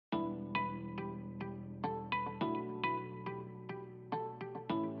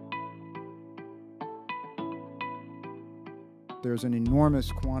There's an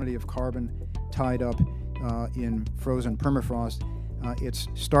enormous quantity of carbon tied up in frozen permafrost. It's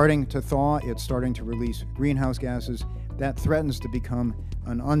starting to thaw, it's starting to release greenhouse gases. That threatens to become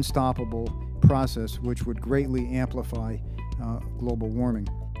an unstoppable process which would greatly amplify global warming.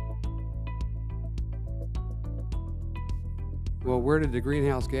 Well, where did the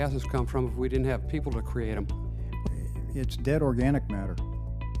greenhouse gases come from if we didn't have people to create them? It's dead organic matter,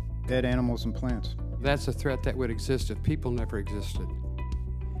 dead animals and plants. That's a threat that would exist if people never existed.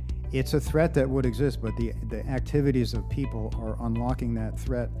 It's a threat that would exist, but the activities of people are unlocking that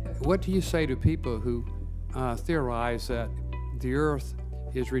threat. What do you say to people who theorize that the Earth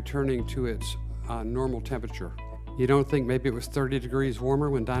is returning to its normal temperature? You don't think maybe it was 30 degrees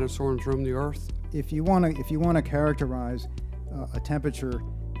warmer when dinosaurs roamed the Earth? If you want to characterize a temperature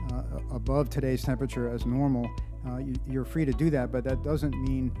above today's temperature as normal, you're free to do that, but that doesn't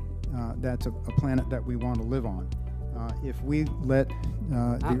mean that's a planet that we want to live on. If we let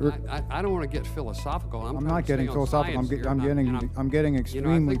the Earth... I don't want to get philosophical. I'm not getting philosophical. I'm getting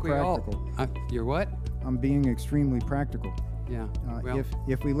extremely practical. You're what? I'm being extremely practical. Yeah. Well,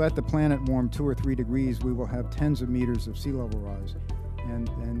 if we let the planet warm 2 or 3 degrees, we will have tens of meters of sea level rise, and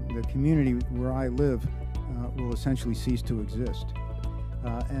the community where I live will essentially cease to exist.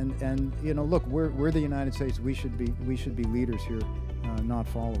 And you know, look, we're the United States. We should be leaders here, not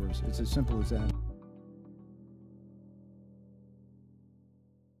followers. It's as simple as that.